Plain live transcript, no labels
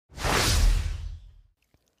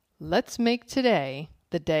Let's make today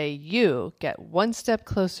the day you get one step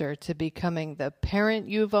closer to becoming the parent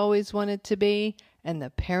you've always wanted to be and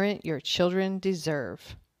the parent your children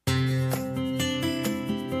deserve.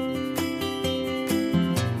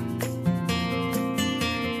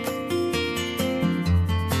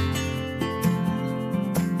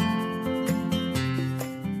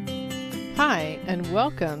 Hi, and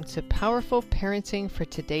welcome to Powerful Parenting for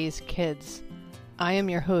Today's Kids. I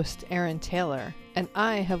am your host, Erin Taylor, and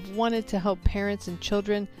I have wanted to help parents and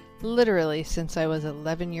children literally since I was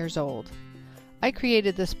 11 years old. I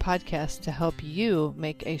created this podcast to help you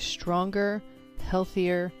make a stronger,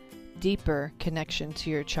 healthier, deeper connection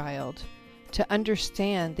to your child, to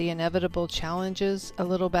understand the inevitable challenges a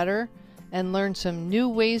little better, and learn some new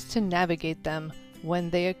ways to navigate them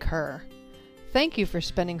when they occur. Thank you for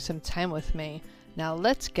spending some time with me. Now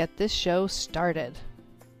let's get this show started.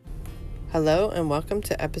 Hello and welcome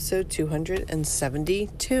to episode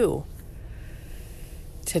 272.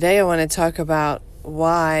 Today I want to talk about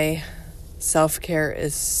why self-care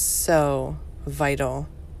is so vital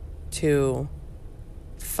to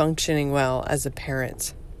functioning well as a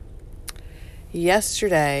parent.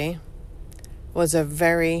 Yesterday was a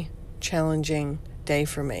very challenging day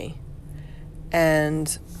for me,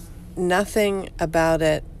 and nothing about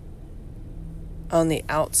it on the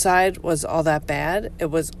outside was all that bad. It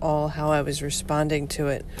was all how I was responding to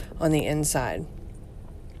it on the inside.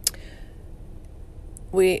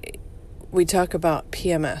 We talk about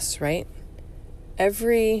PMS, right?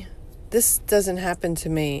 This doesn't happen to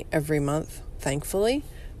me every month, thankfully,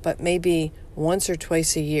 but maybe once or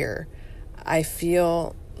twice a year, I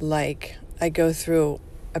feel like I go through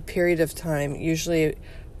a period of time, usually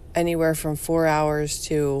anywhere from 4 hours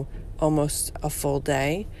to almost a full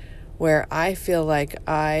day, where I feel like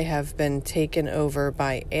I have been taken over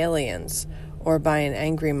by aliens or by an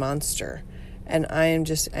angry monster, and I am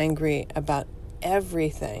just angry about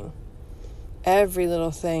everything. Every little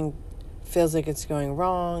thing feels like it's going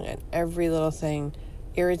wrong, and every little thing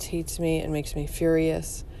irritates me and makes me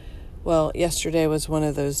furious. Well, yesterday was one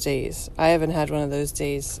of those days. I haven't had one of those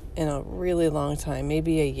days in a really long time,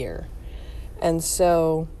 maybe a year. And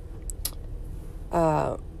so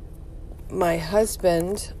my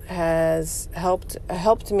husband has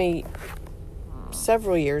helped me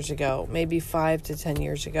several years ago, maybe 5 to 10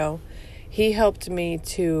 years ago. He helped me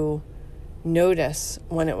to notice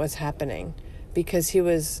when it was happening, because he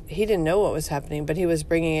didn't know what was happening, but he was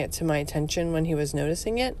bringing it to my attention when he was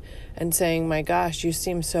noticing it and saying, "My gosh, you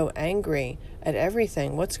seem so angry at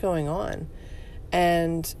everything. What's going on?"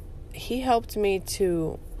 And he helped me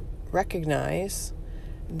to recognize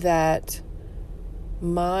that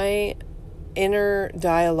my inner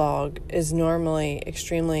dialogue is normally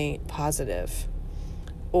extremely positive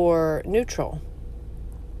or neutral.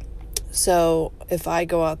 So if I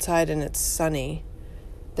go outside and it's sunny,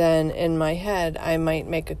 then in my head, I might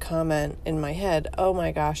make a comment in my head, "Oh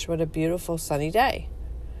my gosh, what a beautiful sunny day."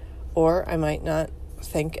 Or I might not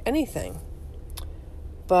think anything.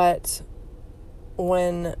 But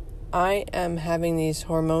when I am having these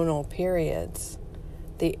hormonal periods,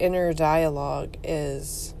 the inner dialogue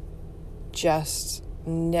is just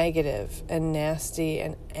negative and nasty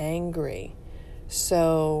and angry.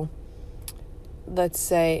 So let's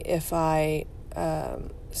say if I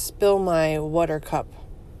spill my water cup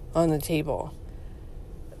on the table,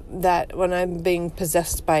 that when I'm being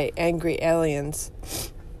possessed by angry aliens,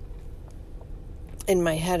 in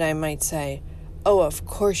my head I might say, "Oh, of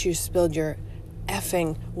course you spilled your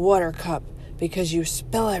effing water cup because you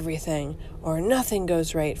spill everything or nothing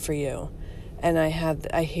goes right for you." And I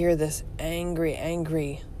hear this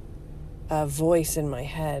angry voice in my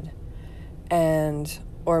head.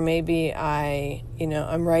 Or maybe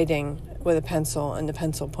I'm writing with a pencil and the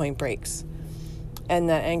pencil point breaks. And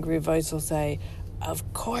that angry voice will say,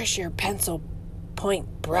 "Of course your pencil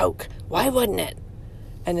point broke. Why wouldn't it?"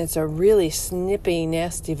 And it's a really snippy,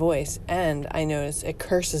 nasty voice. And I notice it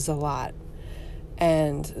curses a lot.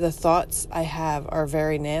 And the thoughts I have are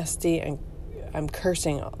very nasty, and I'm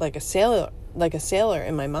cursing like a sailor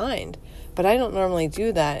in my mind. But I don't normally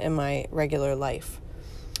do that in my regular life.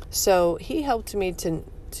 So he helped me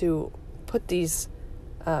to put these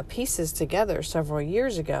pieces together several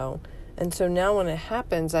years ago. And so now when it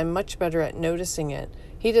happens, I'm much better at noticing it.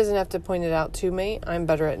 He doesn't have to point it out to me. I'm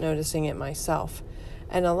better at noticing it myself.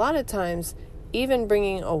 And a lot of times, even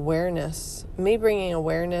bringing awareness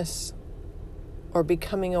or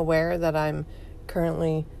becoming aware that I'm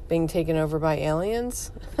currently being taken over by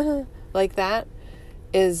aliens like that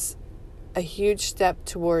is a huge step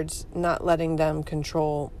towards not letting them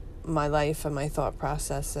control my life and my thought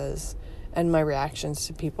processes and my reactions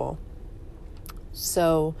to people.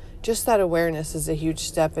 So just that awareness is a huge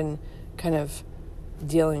step in kind of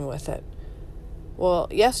dealing with it. Well,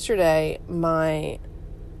 yesterday, my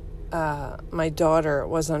daughter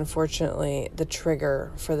was unfortunately the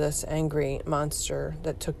trigger for this angry monster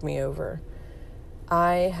that took me over.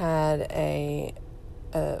 I had a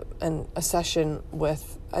session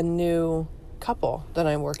with a new couple that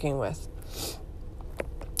I'm working with,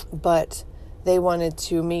 but they wanted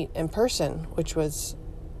to meet in person, which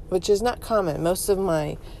is not common. Most of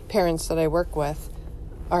my parents that I work with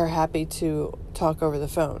are happy to talk over the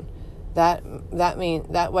phone. That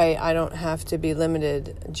way I don't have to be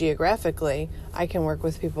limited geographically. I can work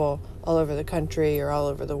with people all over the country or all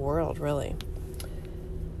over the world, really.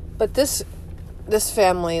 But this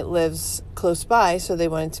family lives close by, so they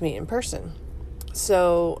wanted to meet in person.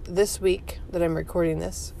 So this week that I'm recording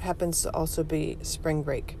this happens to also be spring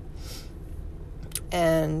break.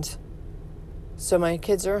 And so my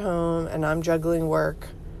kids are home and I'm juggling work.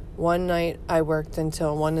 One night I worked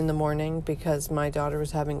until 1 a.m. because my daughter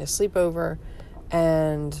was having a sleepover,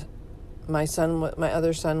 and my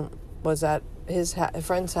other son was at his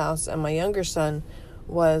friend's house, and my younger son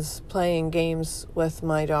was playing games with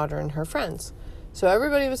my daughter and her friends. So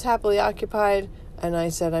everybody was happily occupied, and I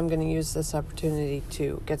said I'm going to use this opportunity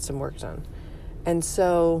to get some work done. And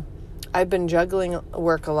so I've been juggling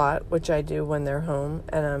work a lot, which I do when they're home,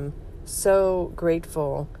 and I'm so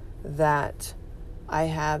grateful that I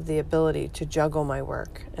have the ability to juggle my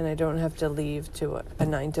work, and I don't have to leave to a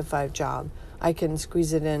 9-to-5 job. I can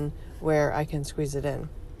squeeze it in where I can squeeze it in.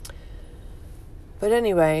 But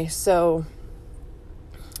anyway, so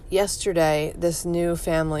yesterday, this new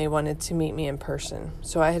family wanted to meet me in person.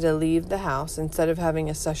 So I had to leave the house instead of having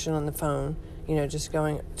a session on the phone, just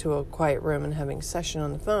going to a quiet room and having a session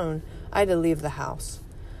on the phone. I had to leave the house.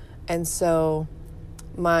 And so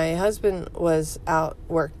my husband was at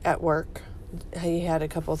work. He had a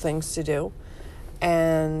couple things to do.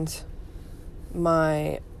 And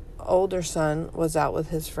my older son was out with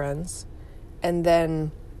his friends. And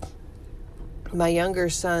then my younger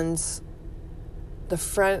son's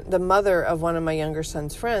the mother of one of my younger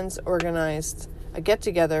son's friends organized a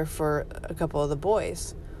get-together for a couple of the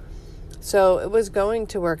boys. So it was going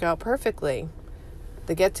to work out perfectly.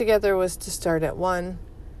 The get-together was to start at 1,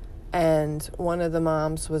 and one of the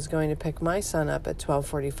moms was going to pick my son up at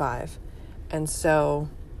 12:45. And so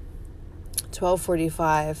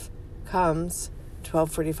 12:45 comes,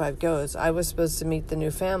 12:45 goes. I was supposed to meet the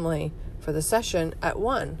new family for the session at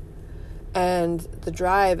 1. And the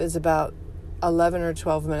drive is about 11 or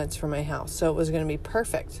 12 minutes from my house. So it was going to be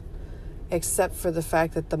perfect, except for the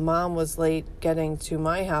fact that the mom was late getting to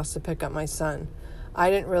my house to pick up my son. I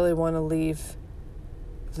didn't really want to leave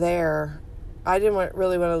there. I didn't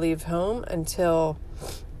really want to leave home until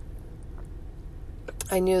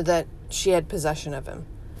I knew that she had possession of him.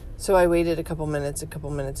 So I waited a couple minutes.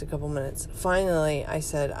 Finally, I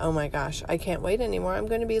said, oh my gosh, I can't wait anymore. I'm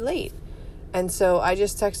going to be late. And so I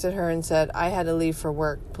just texted her and said, I had to leave for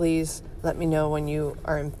work. Please let me know when you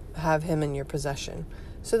have him in your possession.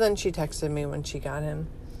 So then she texted me when she got him,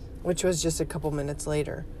 which was just a couple minutes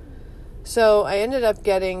later. So I ended up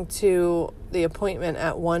getting to the appointment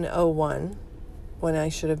at 1:01 when I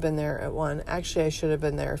should have been there at 1. Actually, I should have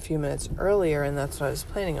been there a few minutes earlier, and that's what I was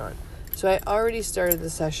planning on. So I already started the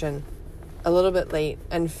session a little bit late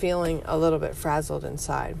and feeling a little bit frazzled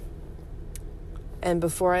inside. And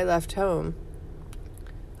before I left home,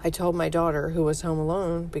 I told my daughter, who was home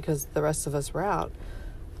alone because the rest of us were out,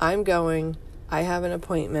 I have an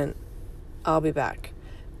appointment, I'll be back.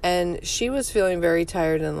 And she was feeling very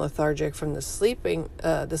tired and lethargic from the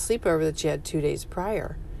sleepover that she had 2 days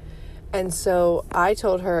prior. And so I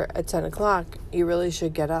told her at 10 o'clock, you really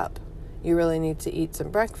should get up. You really need to eat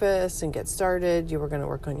some breakfast and get started. You were going to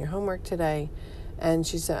work on your homework today. And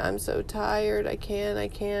she said, I'm so tired. I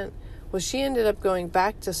can't. Well, she ended up going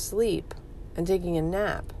back to sleep and taking a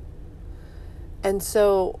nap. And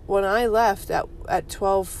so when I left at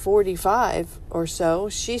 12:45 or so,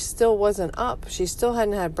 she still wasn't up. She still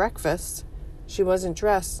hadn't had breakfast. She wasn't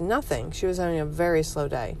dressed, nothing. She was having a very slow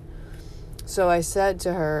day. So I said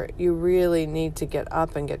to her, you really need to get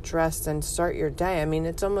up and get dressed and start your day. I mean,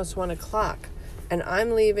 it's almost 1 o'clock and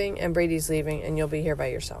I'm leaving and Brady's leaving and you'll be here by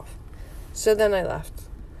yourself. So then I left.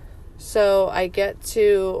 So I get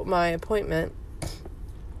to my appointment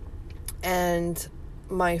and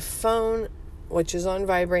my phone, which is on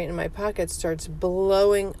vibrate in my pocket, starts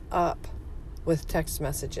blowing up with text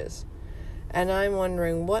messages. And I'm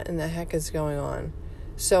wondering what in the heck is going on.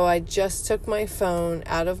 So I just took my phone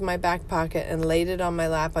out of my back pocket and laid it on my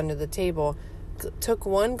lap under the table, took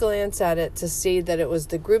one glance at it to see that it was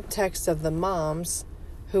the group text of the moms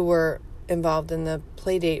who were involved in the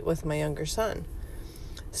play date with my younger son.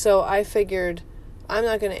 So I figured I'm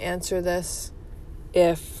not going to answer this.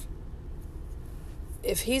 If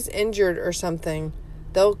he's injured or something,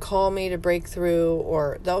 they'll call me to break through,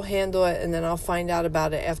 or they'll handle it, and then I'll find out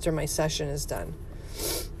about it after my session is done.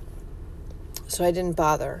 So I didn't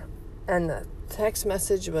bother. And the text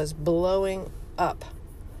message was blowing up.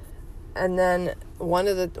 And then one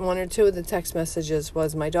or two of the text messages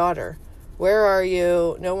was my daughter. Where are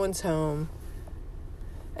you? No one's home.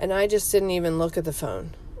 And I just didn't even look at the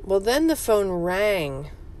phone. Well, then the phone rang.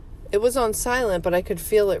 It was on silent, but I could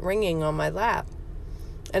feel it ringing on my lap.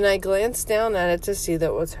 And I glanced down at it to see that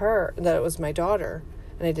it was my daughter,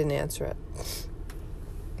 and I didn't answer it.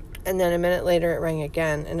 And then a minute later it rang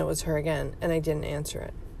again, and it was her again, and I didn't answer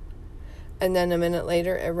it. And then a minute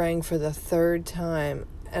later it rang for the third time,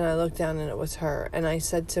 and I looked down and it was her. And I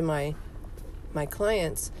said to my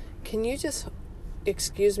clients, can you just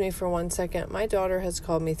excuse me for 1 second? My daughter has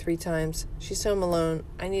called me 3 times. She's home alone.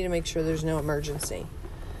 I need to make sure there's no emergency.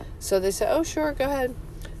 So they said, oh, sure, go ahead.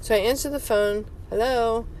 So I answered the phone.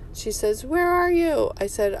 Hello. She says, where are you? I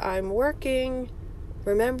said, I'm working.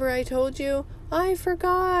 Remember I told you? I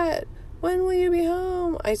forgot. When will you be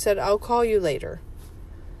home? I said, I'll call you later.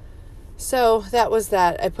 So that was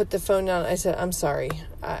that. I put the phone down. I said, I'm sorry.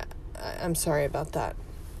 I'm sorry about that.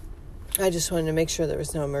 I just wanted to make sure there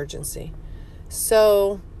was no emergency.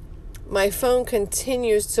 So my phone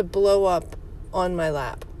continues to blow up on my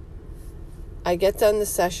lap. I get done the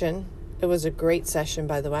session. It was a great session,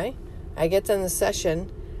 by the way. I get done the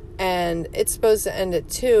session, and it's supposed to end at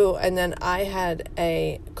 2, and then I had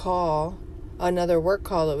a call, another work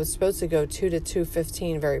call that was supposed to go 2 to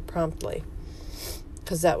 2:15 very promptly,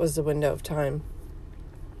 because that was the window of time.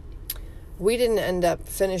 We didn't end up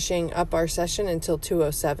finishing up our session until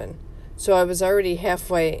 2:07. So I was already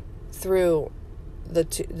halfway through the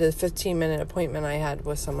 15-minute appointment I had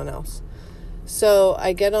with someone else. So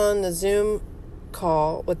I get on the Zoom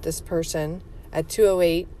call with this person at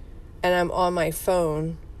 2:08, and I'm on my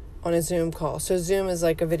phone on a Zoom call. So Zoom is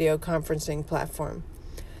like a video conferencing platform.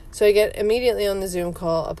 So I get immediately on the Zoom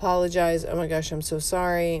call, apologize, oh my gosh, I'm so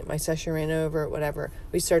sorry, my session ran over, whatever.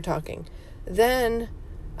 We start talking. Then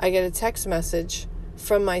I get a text message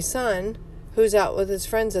from my son, who's out with his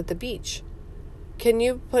friends at the beach. Can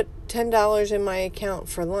you put $10 in my account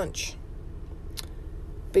for lunch?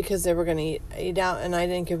 Because they were going to eat out, and I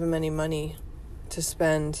didn't give him any money to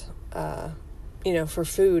spend, for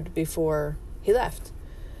food before he left.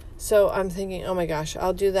 So I'm thinking, oh my gosh,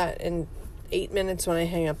 I'll do that in 8 minutes when I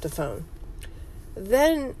hang up the phone.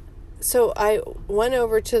 Then, so I went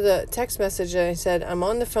over to the text message and I said, I'm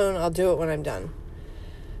on the phone, I'll do it when I'm done.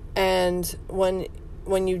 And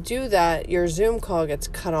when you do that, your Zoom call gets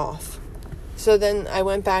cut off. So then I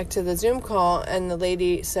went back to the Zoom call, and the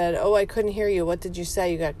lady said, oh, I couldn't hear you. What did you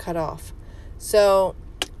say? You got cut off. So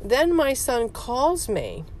then my son calls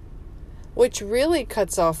me, which really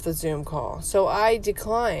cuts off the Zoom call. So I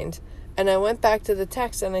declined, and I went back to the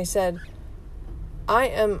text, and I said, I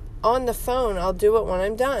am on the phone. I'll do it when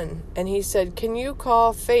I'm done. And he said, can you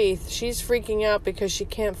call Faith? She's freaking out because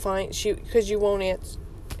because you won't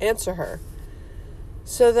answer her.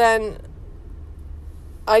 So then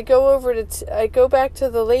I go back to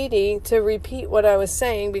the lady to repeat what I was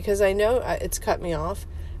saying, because I know it's cut me off.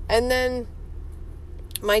 And then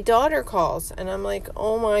my daughter calls, and I'm like,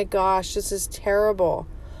 oh my gosh, this is terrible.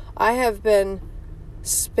 I have been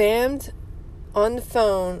spammed on the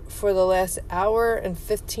phone for the last hour and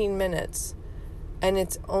 15 minutes, and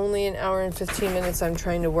it's only an hour and 15 minutes I'm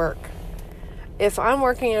trying to work. If I'm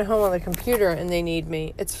working at home on the computer and they need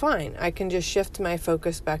me, it's fine. I can just shift my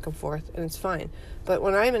focus back and forth, and it's fine. But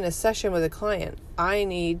when I'm in a session with a client, I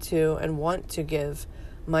need to and want to give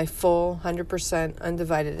my full 100%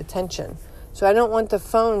 undivided attention. So I don't want the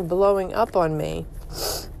phone blowing up on me.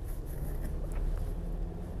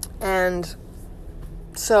 And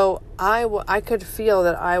so I could feel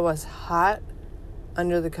that I was hot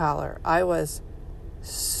under the collar. I was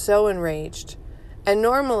so enraged. And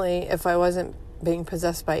normally, if I wasn't being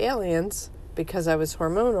possessed by aliens, because I was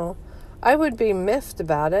hormonal, I would be miffed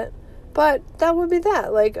about it. But that would be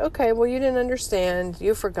that. Like, okay, well, you didn't understand.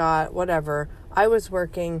 You forgot. Whatever. I was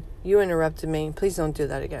working. You interrupted me. Please don't do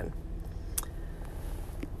that again.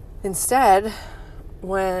 Instead,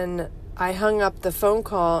 when I hung up the phone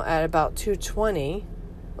call at about 2:20,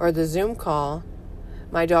 or the Zoom call,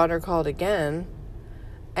 my daughter called again,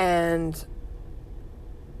 and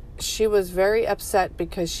she was very upset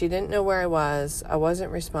because she didn't know where I was. I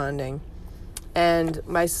wasn't responding. And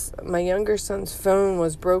my younger son's phone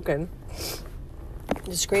was broken.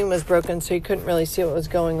 The screen was broken, so he couldn't really see what was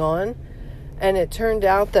going on. And it turned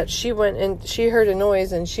out that she heard a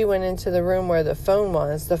noise and she went into the room where the phone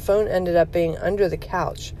was. The phone ended up being under the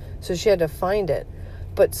couch, so she had to find it.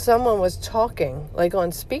 But someone was talking, like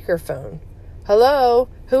on speakerphone. Hello,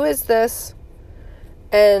 who is this?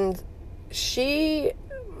 And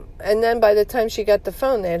then by the time she got the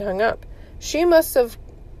phone, they had hung up. She must have,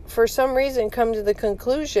 for some reason, come to the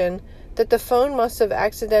conclusion that the phone must have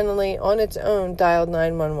accidentally, on its own, dialed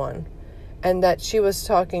 911. And that she was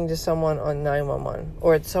talking to someone on 911,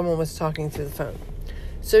 or someone was talking through the phone.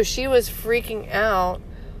 So she was freaking out.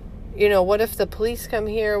 What if the police come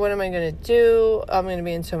here? What am I going to do? I'm going to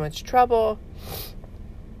be in so much trouble.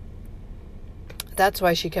 That's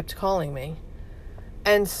why she kept calling me.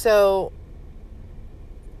 And so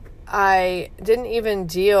I didn't even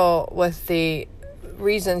deal with the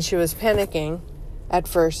reason she was panicking at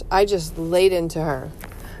first. I just laid into her.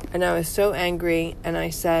 And I was so angry, and I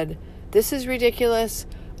said, "This is ridiculous.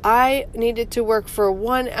 I needed to work for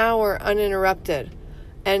 1 hour uninterrupted.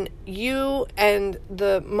 And you and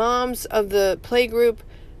the moms of the play group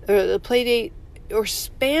or the play date are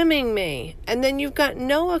spamming me. And then you've got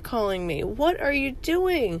Noah calling me. What are you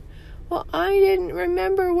doing?" "Well, I didn't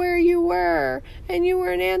remember where you were and you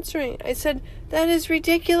weren't answering." I said, "That is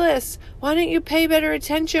ridiculous. Why don't you pay better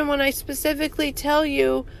attention when I specifically tell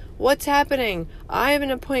you what's happening? I have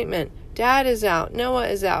an appointment. Dad is out. Noah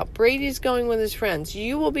is out. Brady's going with his friends.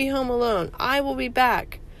 You will be home alone. I will be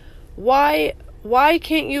back. Why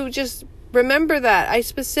can't you just remember that? I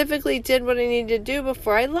specifically did what I needed to do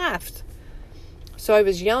before I left." So I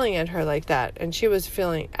was yelling at her like that, and she was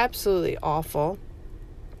feeling absolutely awful.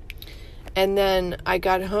 And then I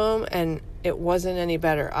got home, and it wasn't any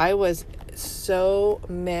better. I was so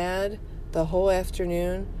mad the whole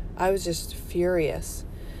afternoon. I was just furious.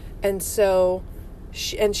 And so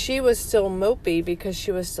she was still mopey because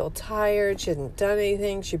she was still tired. She hadn't done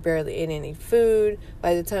anything. She barely ate any food.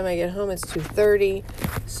 By the time I get home, it's 2:30.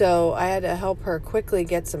 So I had to help her quickly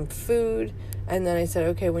get some food. And then I said,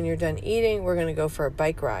 "Okay, when you're done eating, we're going to go for a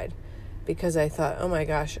bike ride." Because I thought, oh my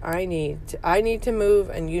gosh, I need to move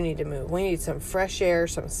and you need to move. We need some fresh air,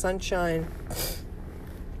 some sunshine.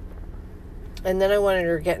 And then I wanted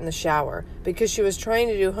her to get in the shower because she was trying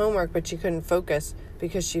to do homework, but she couldn't focus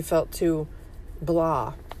because she felt too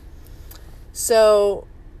blah. So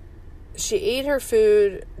she ate her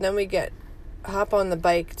food. Then we hop on the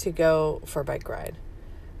bike to go for a bike ride.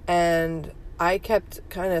 And I kept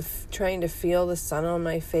kind of trying to feel the sun on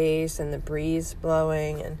my face and the breeze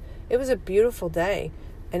blowing. And it was a beautiful day,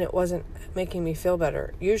 and it wasn't making me feel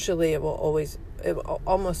better. Usually it will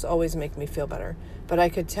almost always make me feel better. But I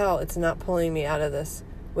could tell it's not pulling me out of this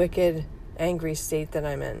wicked, angry state that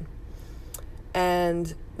I'm in.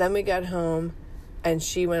 And then we got home, and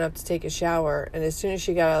she went up to take a shower. And as soon as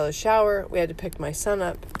she got out of the shower, we had to pick my son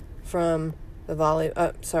up from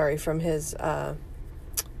from his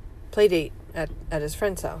play date at his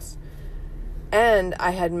friend's house. And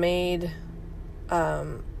I had made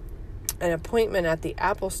an appointment at the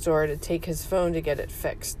Apple store to take his phone to get it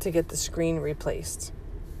fixed, to get the screen replaced.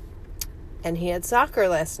 And he had soccer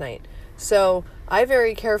last night. So I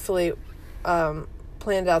very carefully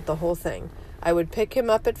planned out the whole thing. I would pick him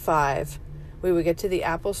up at 5. We would get to the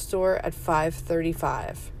Apple store at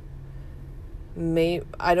 5:35.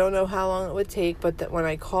 I don't know how long it would take, but when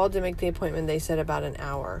I called to make the appointment, they said about an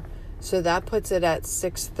hour. So that puts it at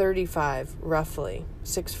 6:35, roughly,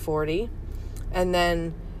 6:40. And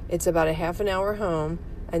then it's about a half an hour home,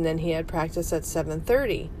 and then he had practice at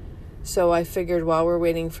 7:30. So I figured while we're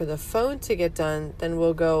waiting for the phone to get done, then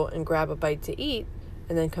we'll go and grab a bite to eat,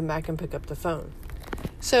 and then come back and pick up the phone.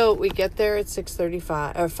 So we get there at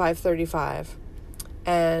 6:35 or 5:35,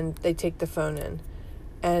 and they take the phone in,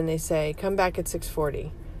 and they say, "Come back at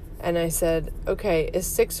 6:40." And I said, "Okay, is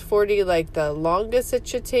 6:40 like the longest it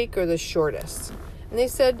should take or the shortest?" And they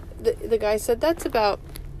said, the guy said, that's about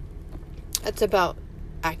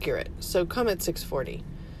accurate. So come at 6:40.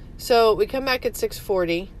 So we come back at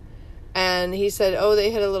 6:40, and he said, "Oh,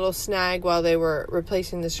 they hit a little snag while they were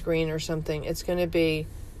replacing the screen or something. It's going to be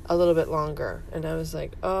a little bit longer." And I was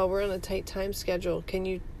like, "Oh, we're on a tight time schedule. Can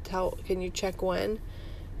you check when?"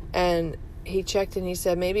 And he checked, and he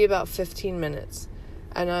said maybe about 15 minutes.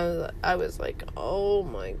 And I was like, oh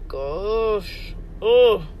my gosh.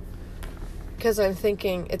 Oh. Because I'm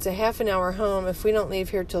thinking it's a half an hour home. If we don't leave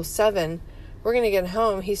here till 7, we're going to get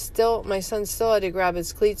home. My son still had to grab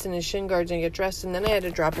his cleats and his shin guards and get dressed. And then I had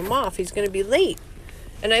to drop him off. He's going to be late.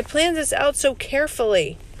 And I planned this out so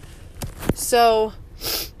carefully. So,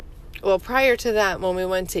 well, prior to that, when we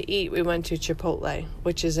went to eat, we went to Chipotle,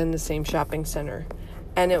 which is in the same shopping center.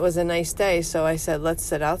 And it was a nice day. So I said, let's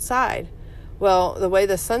sit outside. Well, the way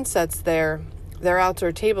the sun sets there, their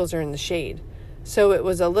outdoor tables are in the shade. So it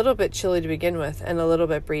was a little bit chilly to begin with and a little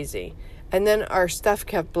bit breezy. And then our stuff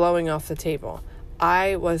kept blowing off the table.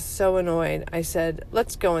 I was so annoyed. I said,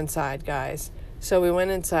 let's go inside, guys. So we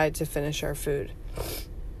went inside to finish our food.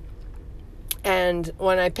 And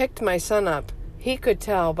when I picked my son up, he could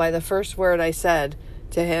tell by the first word I said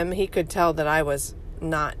to him, he could tell that I was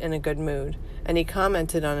not in a good mood. And he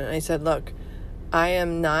commented on it. And I said, look, I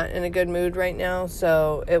am not in a good mood right now,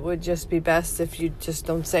 so it would just be best if you just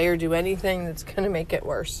don't say or do anything that's going to make it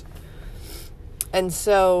worse. And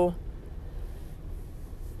so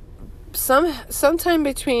sometime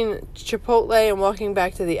between Chipotle and walking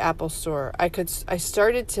back to the Apple store, I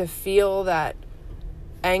started to feel that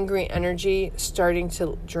angry energy starting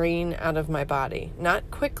to drain out of my body.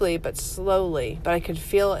 Not quickly, but slowly, but I could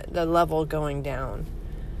feel the level going down.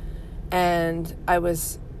 And I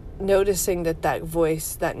was noticing that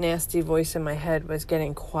voice, that nasty voice in my head, was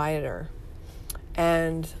getting quieter.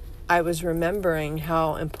 And I was remembering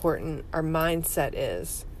how important our mindset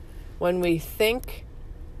is. When we think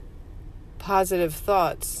positive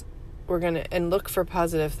thoughts, and look for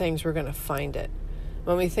positive things, we're going to find it.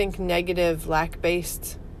 When we think negative,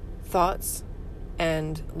 lack-based thoughts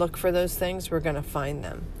and look for those things, we're going to find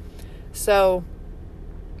them. So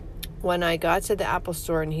when I got to the Apple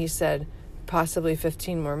store and he said possibly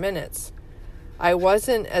 15 more minutes, I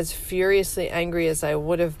wasn't as furiously angry as I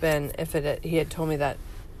would have been if he had told me that,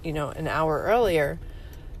 an hour earlier.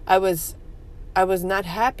 I was not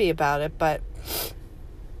happy about it, but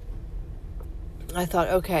I thought,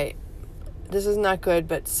 okay, this is not good,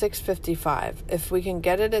 but 6:55. If we can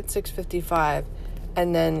get it at 6:55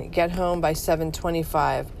 and then get home by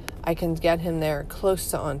 7:25, I can get him there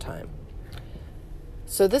close to on time.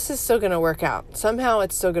 So this is still going to work out. Somehow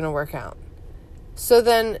it's still going to work out. So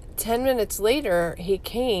then 10 minutes later, he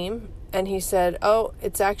came and he said, oh,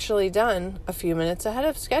 it's actually done a few minutes ahead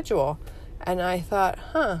of schedule. And I thought,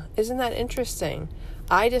 isn't that interesting?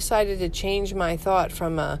 I decided to change my thought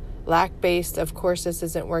from a lack-based, of course this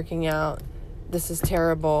isn't working out, this is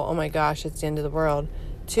terrible, oh my gosh, it's the end of the world,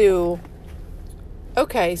 to,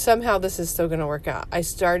 okay, somehow this is still going to work out. I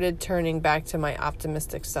started turning back to my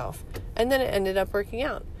optimistic self. And then it ended up working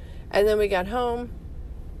out. And then we got home,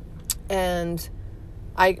 and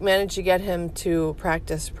I managed to get him to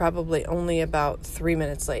practice probably only about 3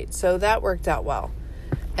 minutes late. So that worked out well.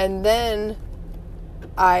 And then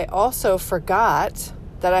I also forgot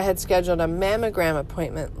that I had scheduled a mammogram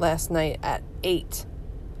appointment last night at 8.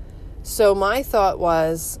 So my thought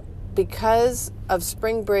was, because of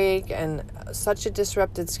spring break and such a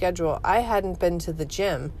disrupted schedule, I hadn't been to the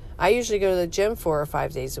gym. I usually go to the gym 4 or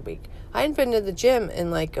 5 days a week. I hadn't been to the gym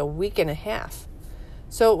in like a week and a half.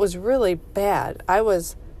 So it was really bad. I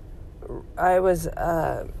was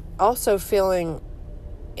also feeling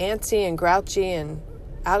antsy and grouchy and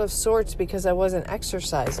out of sorts because I wasn't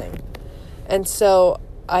exercising. And so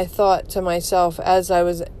I thought to myself, as I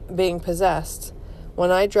was being possessed,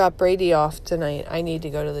 when I drop Brady off tonight, I need to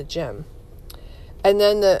go to the gym. And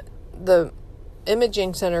then the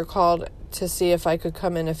imaging center called to see if I could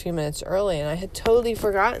come in a few minutes early, and I had totally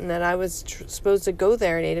forgotten that I was supposed to go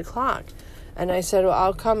there at 8 o'clock. And I said, well,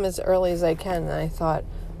 I'll come as early as I can. And I thought,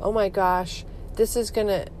 oh my gosh, this is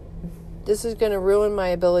gonna ruin my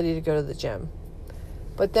ability to go to the gym.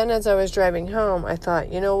 But then as I was driving home, I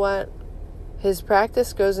thought, you know what? His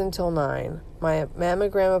practice goes until 9. My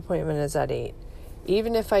mammogram appointment is at 8.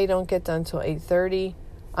 Even if I don't get done till 8:30,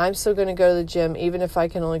 I'm still going to go to the gym. Even if I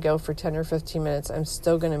can only go for 10 or 15 minutes, I'm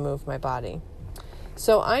still going to move my body.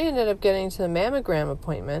 So I ended up getting to the mammogram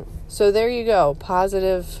appointment. So there you go.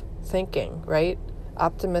 Positive thinking, right?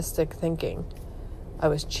 Optimistic thinking. I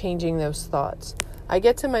was changing those thoughts. I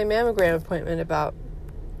get to my mammogram appointment about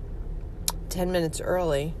 10 minutes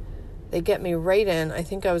early. They get me right in. I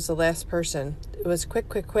think I was the last person. It was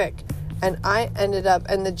quick. And I ended up,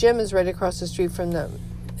 and the gym is right across the street from the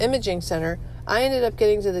imaging center. I ended up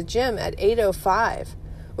getting to the gym at 8:05,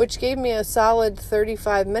 which gave me a solid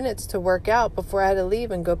 35 minutes to work out before I had to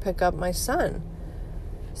leave and go pick up my son.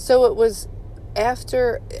 So it was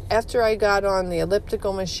after I got on the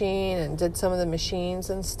elliptical machine and did some of the machines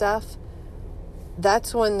and stuff,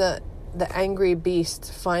 that's when the angry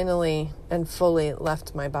beast finally and fully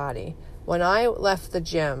left my body. When I left the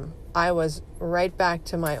gym, I was right back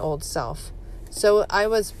to my old self. So I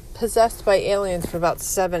was possessed by aliens for about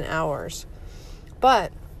 7 hours.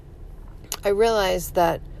 But I realized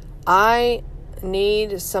that I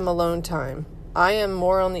need some alone time. I am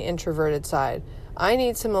more on the introverted side. I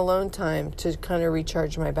need some alone time to kind of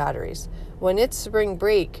recharge my batteries. When it's spring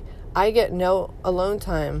break, I get no alone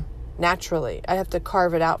time naturally. I have to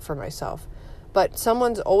carve it out for myself. but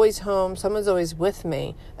someone's always home, someone's always with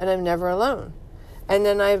me, and I'm never alone. And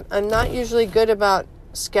then I'm not usually good about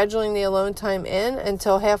scheduling the alone time in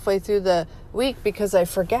until halfway through the week because I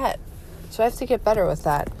forget. So I have to get better with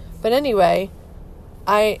that. But anyway,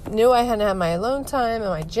 I knew I had to have my alone time and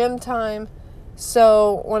my gym time.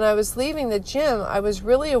 So when I was leaving the gym, I was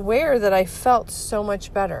really aware that I felt so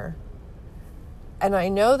much better. And I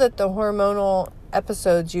know that the hormonal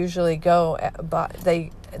episodes usually go, but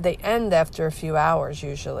they end after a few hours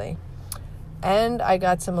usually. And I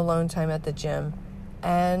got some alone time at the gym,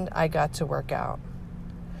 and I got to work out.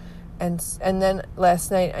 And then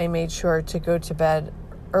last night I made sure to go to bed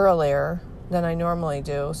earlier than I normally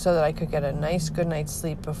do so that I could get a nice good night's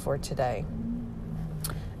sleep before today.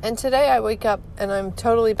 And today I wake up and I'm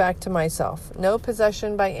totally back to myself. No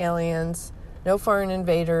possession by aliens, no foreign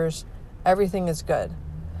invaders. Everything is good.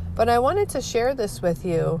 But I wanted to share this with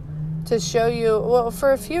you to show you, well,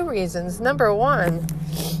 for a few reasons. Number one,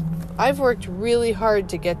 I've worked really hard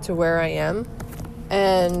to get to where I am.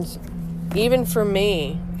 And even for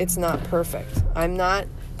me, it's not perfect. I'm not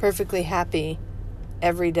perfectly happy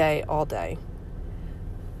every day, all day.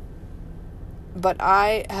 But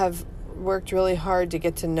I have worked really hard to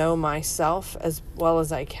get to know myself as well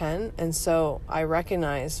as I can. And so I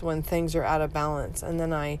recognize when things are out of balance, and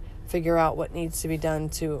then I figure out what needs to be done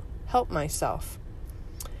to help myself.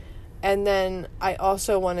 And then I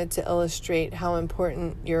also wanted to illustrate how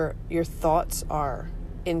important your thoughts are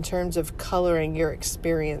in terms of coloring your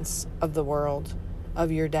experience of the world,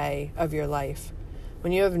 of your day, of your life.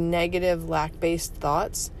 When you have negative, lack-based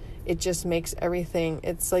thoughts, it just makes everything,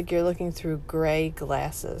 it's like you're looking through gray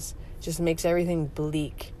glasses. It just makes everything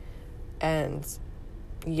bleak and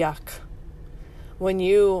yuck. When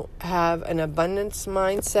you have an abundance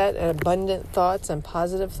mindset and abundant thoughts and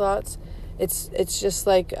positive thoughts, it's just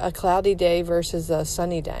like a cloudy day versus a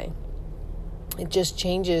sunny day. It just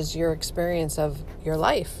changes your experience of your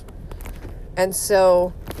life. And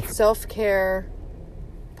so self-care,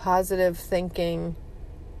 positive thinking,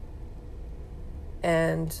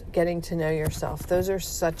 and getting to know yourself, those are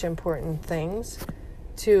such important things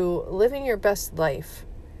to living your best life,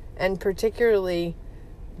 and particularly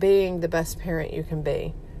being the best parent you can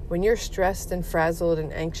be. When you're stressed and frazzled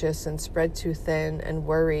and anxious and spread too thin and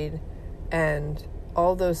worried and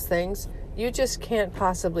all those things, you just can't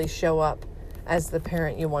possibly show up as the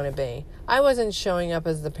parent you want to be. I wasn't showing up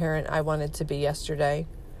as the parent I wanted to be yesterday,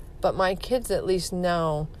 but my kids at least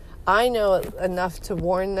know. I know enough to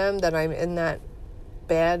warn them that I'm in that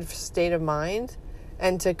bad state of mind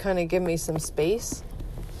and to kind of give me some space.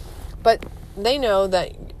 But they know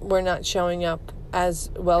that we're not showing up as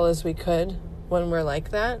well as we could when we're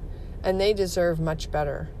like that, and they deserve much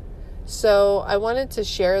better. So I wanted to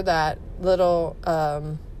share that little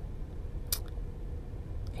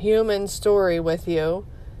human story with you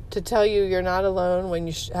to tell you you're not alone when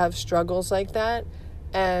you have struggles like that,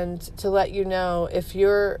 and to let you know if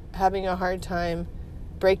you're having a hard time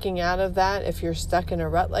breaking out of that, if you're stuck in a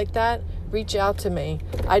rut like that, reach out to me.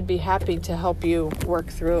 I'd be happy to help you work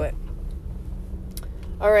through it.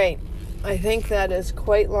 All right, I think that is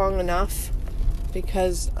quite long enough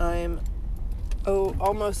because I'm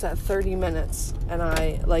almost at 30 minutes, and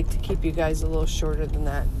I like to keep you guys a little shorter than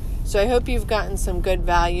that. So I hope you've gotten some good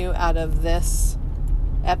value out of this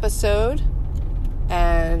episode,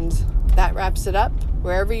 and that wraps it up.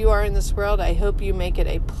 Wherever you are in this world, I hope you make it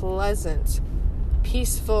a pleasant,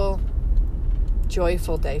 peaceful,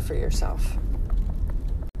 joyful day for yourself.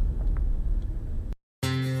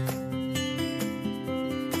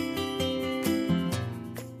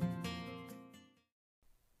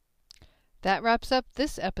 That wraps up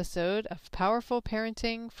this episode of Powerful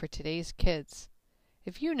Parenting for Today's Kids.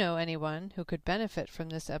 If you know anyone who could benefit from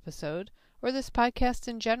this episode or this podcast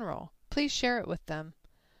in general, please share it with them.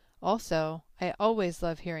 Also, I always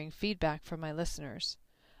love hearing feedback from my listeners.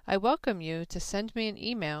 I welcome you to send me an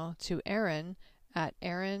email to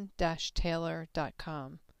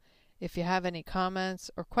erin@erin-taylor.com if you have any comments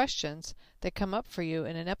or questions that come up for you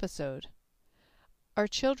in an episode. Our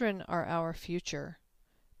children are our future.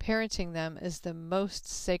 Parenting them is the most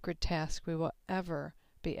sacred task we will ever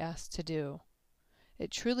be asked to do. It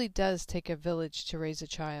truly does take a village to raise a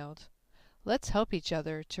child. Let's help each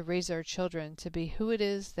other to raise our children to be who it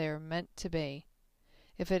is they are meant to be.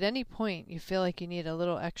 If at any point you feel like you need a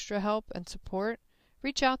little extra help and support,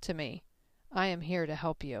 reach out to me. I am here to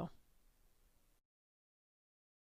help you.